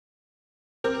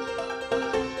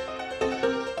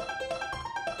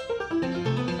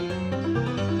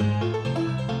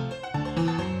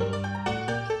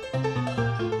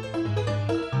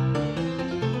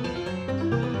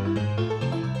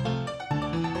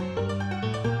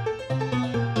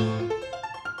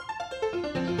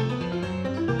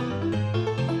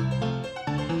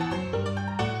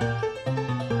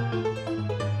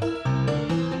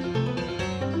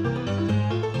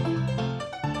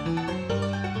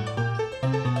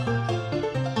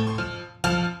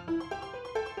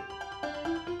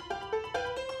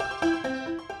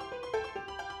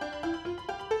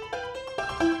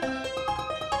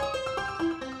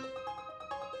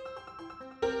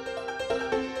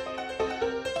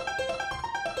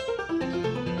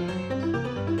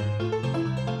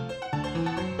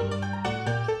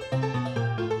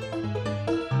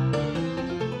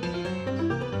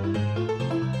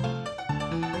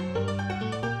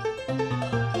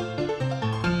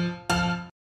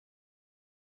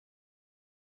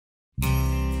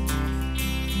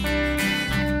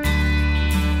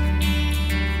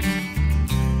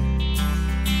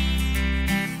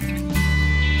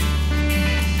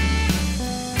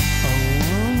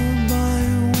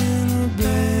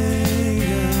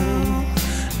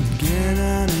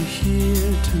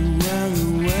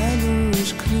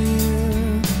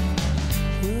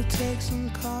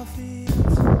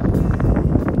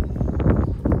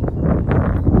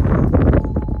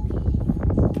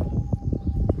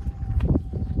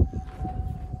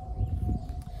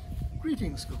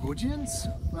friends,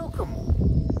 welcome.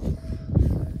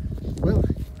 Well,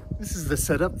 this is the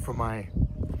setup for my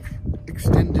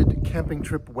extended camping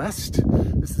trip west.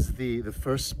 This is the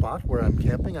first spot where I'm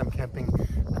camping. I'm camping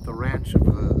at the ranch of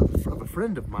a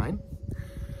friend of mine,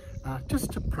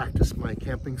 just to practice my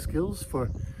camping skills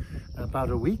for about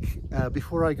a week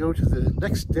before I go to the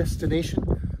next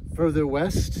destination further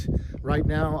west. Right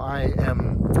now I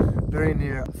am very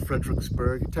near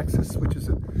Fredericksburg, Texas, which is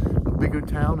a bigger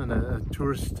town and a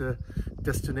tourist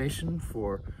destination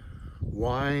for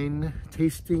wine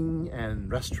tasting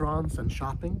and restaurants and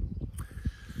shopping.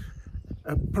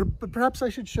 Perhaps I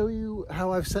should show you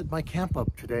how I've set my camp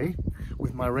up today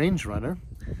with my RangeRunner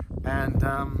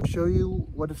and show you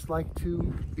what it's like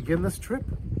to begin this trip.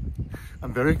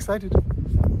 I'm very excited.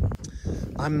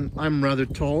 I'm rather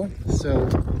tall, so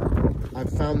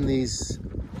I've found these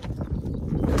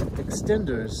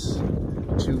extenders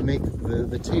to make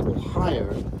the table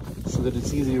higher so that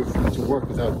it's easier for me to work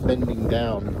without bending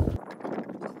down.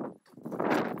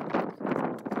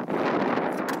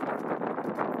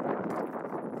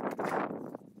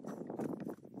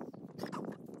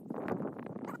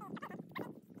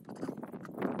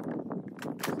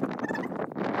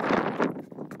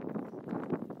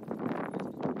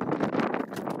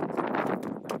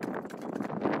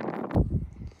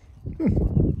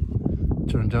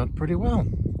 Turned out pretty well.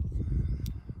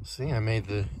 See, I made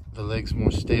the legs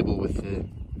more stable with the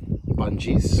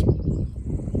bungees.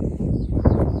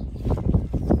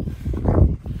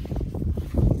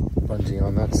 Bungee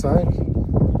on that side.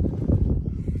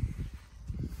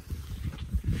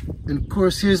 And of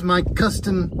course, here's my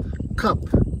custom cup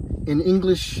in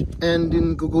English and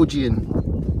in Gugu-Gee-ans.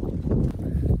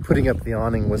 Putting up the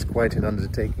awning was quite an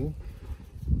undertaking.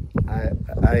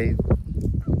 I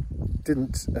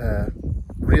didn't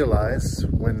realize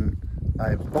when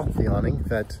I bought the awning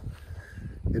that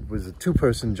it was a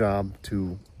two-person job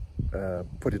to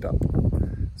put it up.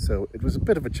 So it was a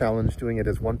bit of a challenge doing it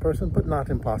as one person, but not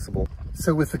impossible.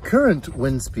 So with the current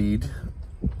wind speed,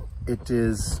 it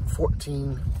is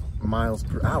 14 miles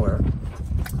per hour,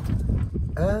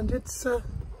 and it's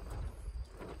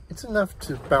enough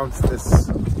to bounce this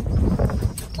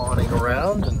awning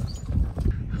around.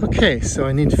 Okay, so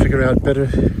I need to figure out better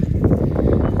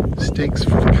stakes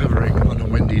for the covering on a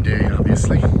windy day,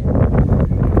 obviously.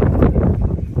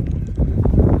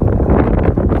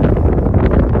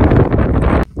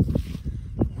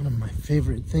 One of my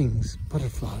favorite things,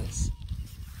 butterflies.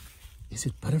 Is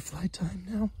it butterfly time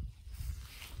now?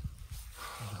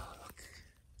 Oh, look.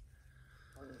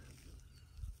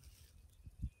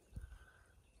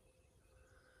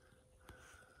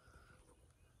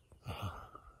 Oh,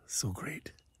 so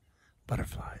great.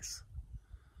 Butterflies.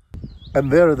 And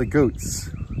there are the goats,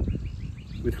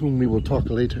 with whom we will talk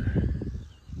later.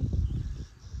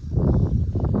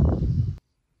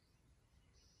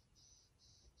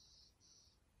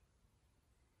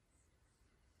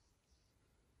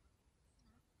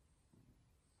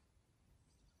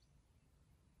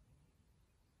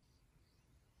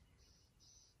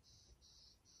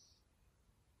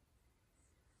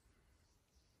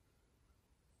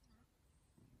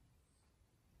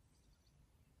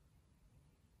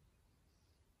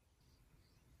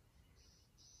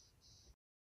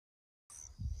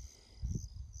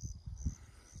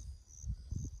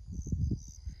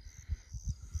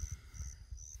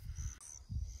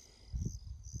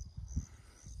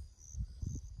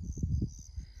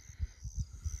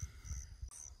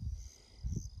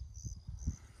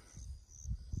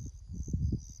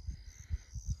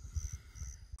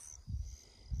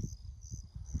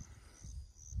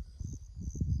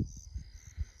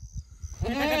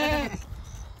 Okay.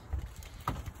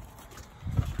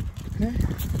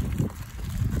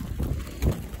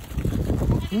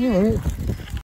 All right.